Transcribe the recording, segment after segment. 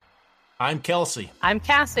I'm Kelsey. I'm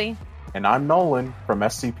Cassie. And I'm Nolan from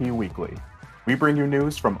SCP Weekly. We bring you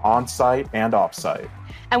news from on-site and off-site.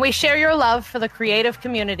 And we share your love for the creative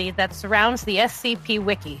community that surrounds the SCP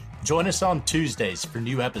Wiki. Join us on Tuesdays for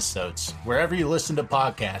new episodes, wherever you listen to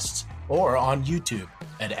podcasts, or on YouTube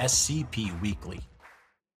at SCP Weekly.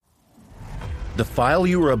 The file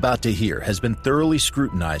you are about to hear has been thoroughly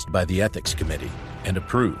scrutinized by the Ethics Committee and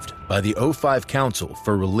approved by the O5 Council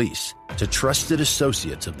for release to trusted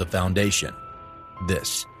associates of the Foundation.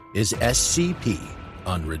 This is SCP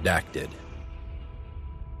Unredacted.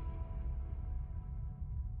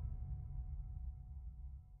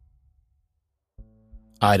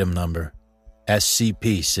 Item number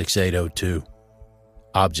SCP-6802.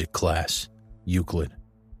 Object Class Euclid.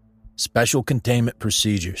 Special Containment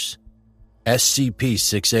Procedures.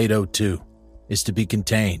 SCP-6802 is to be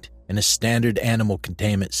contained in a standard animal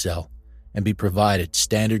containment cell and be provided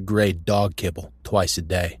standard-grade dog kibble twice a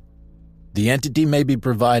day. The entity may be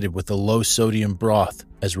provided with a low-sodium broth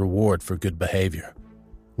as reward for good behavior.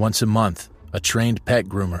 Once a month, a trained pet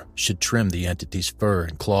groomer should trim the entity's fur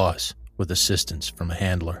and claws with assistance from a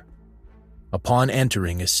handler. Upon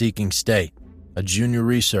entering a seeking state, a junior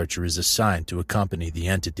researcher is assigned to accompany the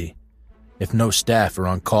entity. If no staff are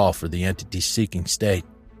on call for the entity's seeking state,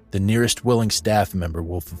 the nearest willing staff member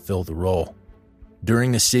will fulfill the role.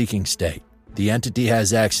 During the seeking state, the entity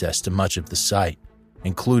has access to much of the site,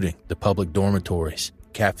 including the public dormitories,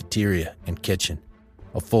 cafeteria, and kitchen.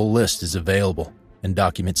 A full list is available in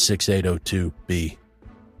Document 6802-B.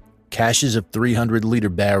 Caches of 300-liter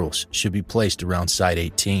barrels should be placed around Site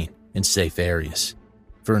 18 in safe areas.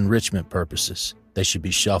 For enrichment purposes, they should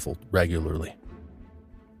be shuffled regularly.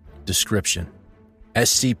 Description: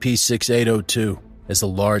 SCP-6802 is a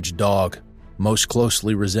large dog, most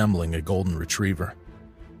closely resembling a golden retriever.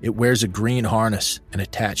 It wears a green harness and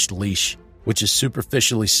attached leash, which is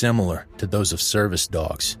superficially similar to those of service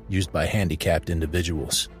dogs used by handicapped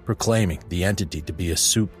individuals, proclaiming the entity to be a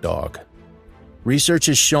soup dog. Research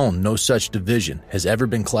has shown no such division has ever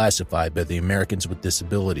been classified by the Americans with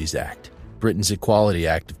Disabilities Act, Britain's Equality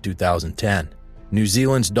Act of 2010, New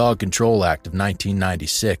Zealand's Dog Control Act of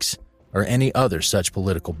 1996, or any other such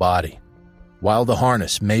political body. While the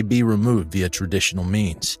harness may be removed via traditional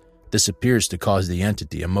means, this appears to cause the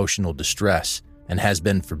entity emotional distress and has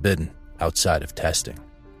been forbidden outside of testing.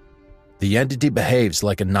 The entity behaves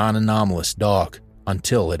like a non-anomalous dog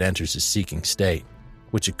until it enters a seeking state,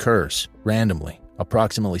 which occurs randomly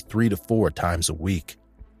approximately 3 to 4 times a week.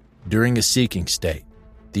 During a seeking state,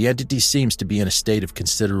 the entity seems to be in a state of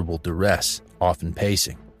considerable duress, often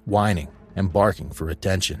pacing, whining, and barking for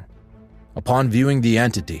attention. Upon viewing the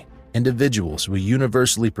entity, individuals will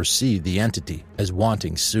universally perceive the entity as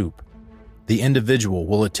wanting soup. The individual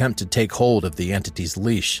will attempt to take hold of the entity's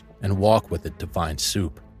leash and walk with it to find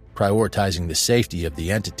soup, prioritizing the safety of the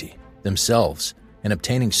entity, themselves, and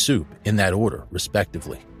obtaining soup in that order,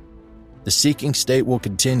 respectively. The seeking state will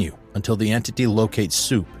continue until the entity locates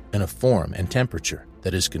soup in a form and temperature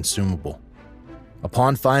that is consumable.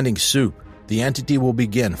 Upon finding soup, the entity will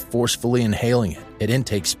begin forcefully inhaling it at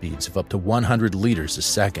intake speeds of up to 100 liters a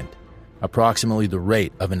second, approximately the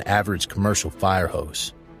rate of an average commercial fire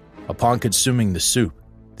hose. Upon consuming the soup,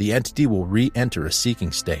 the entity will re-enter a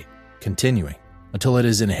seeking state, continuing until it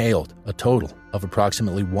has inhaled a total of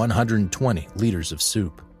approximately 120 liters of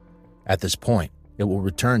soup. At this point, it will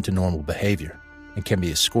return to normal behavior and can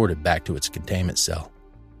be escorted back to its containment cell.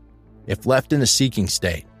 If left in a seeking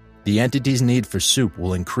state, the entity's need for soup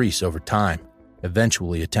will increase over time,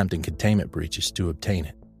 eventually attempting containment breaches to obtain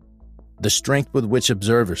it. The strength with which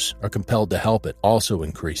observers are compelled to help it also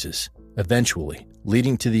increases, eventually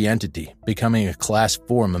leading to the entity becoming a Class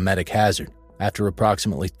 4 memetic hazard after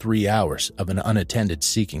approximately 3 hours of an unattended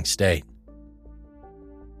seeking state.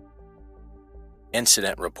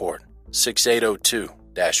 Incident Report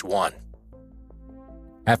 6802-1.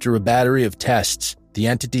 After a battery of tests, the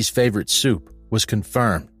entity's favorite soup was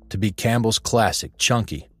confirmed to be Campbell's Classic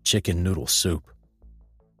Chunky Chicken Noodle Soup.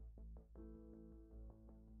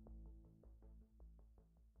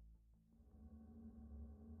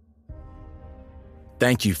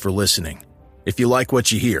 Thank you for listening. If you like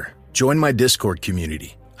what you hear, join my Discord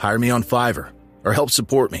community, hire me on Fiverr, or help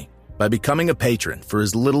support me by becoming a patron for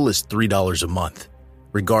as little as $3 a month.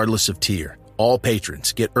 Regardless of tier, all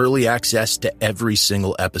patrons get early access to every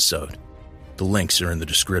single episode. The links are in the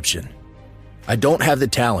description. I don't have the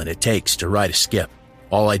talent it takes to write a skip.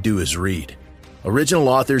 All I do is read. Original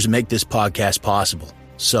authors make this podcast possible,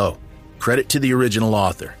 so credit to the original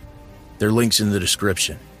author. Their link's in the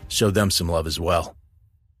description. Show them some love as well.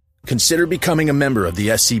 Consider becoming a member of the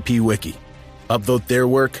SCP Wiki. Upvote their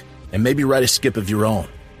work, and maybe write a skip of your own.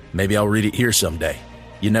 Maybe I'll read it here someday.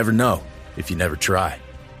 You never know if you never try.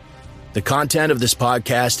 The content of this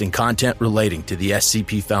podcast and content relating to the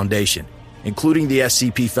SCP Foundation, including the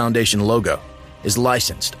SCP Foundation logo, is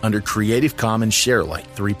licensed under Creative Commons Sharealike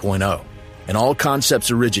 3.0, and all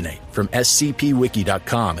concepts originate from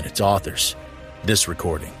scpwiki.com and its authors. This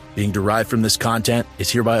recording, being derived from this content, is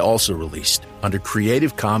hereby also released under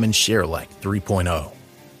Creative Commons Sharealike 3.0.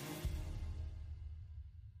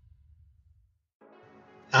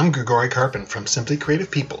 I'm Grigori Karpin from Simply Creative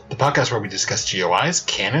People, the podcast where we discuss GOIs,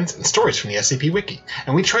 canons, and stories from the SCP Wiki,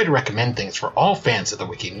 and we try to recommend things for all fans of the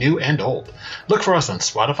Wiki, new and old. Look for us on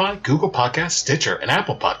Spotify, Google Podcasts, Stitcher, and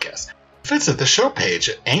Apple Podcasts. Visit the show page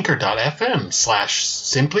at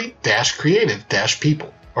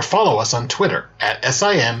anchor.fm/simply-creative-people, or follow us on Twitter at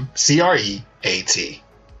SIMCREAT.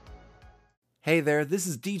 Hey there, this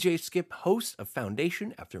is DJ Skip, host of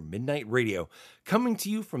Foundation After Midnight Radio, coming to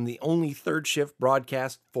you from the only third shift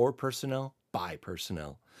broadcast for personnel, by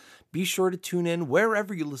personnel. Be sure to tune in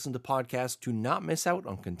wherever you listen to podcasts to not miss out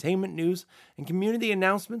on containment news and community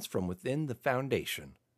announcements from within the Foundation.